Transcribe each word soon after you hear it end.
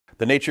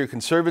The Nature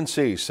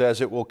Conservancy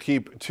says it will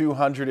keep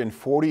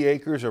 240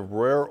 acres of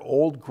rare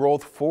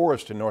old-growth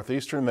forest in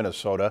northeastern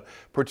Minnesota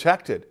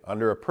protected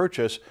under a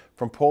purchase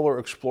from polar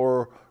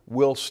explorer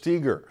Will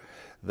Steger.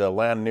 The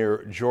land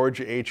near George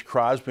H.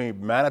 Crosby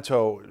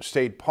Manitou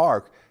State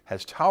Park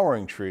has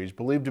towering trees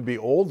believed to be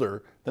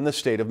older than the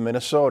state of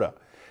Minnesota.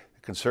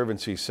 The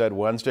Conservancy said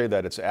Wednesday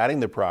that it's adding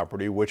the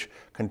property, which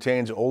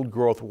contains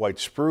old-growth white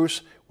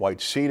spruce,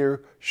 white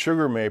cedar,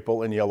 sugar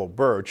maple, and yellow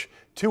birch,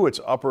 to its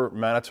upper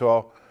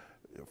Manitou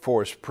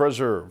Forest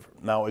Preserve.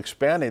 Now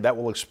that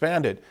will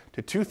expand it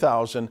to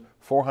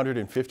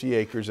 2,450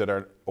 acres that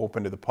are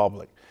open to the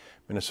public.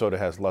 Minnesota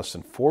has less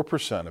than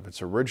 4% of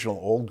its original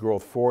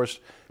old-growth forest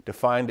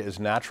defined as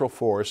natural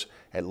forests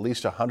at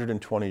least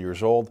 120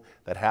 years old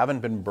that haven't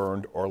been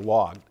burned or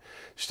logged.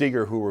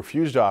 Steger, who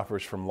refused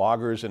offers from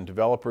loggers and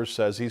developers,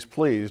 says he's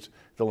pleased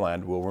the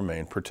land will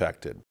remain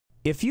protected.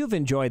 If you've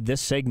enjoyed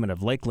this segment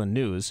of Lakeland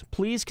News,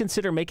 please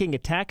consider making a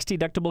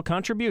tax-deductible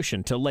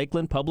contribution to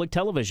Lakeland Public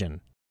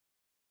Television.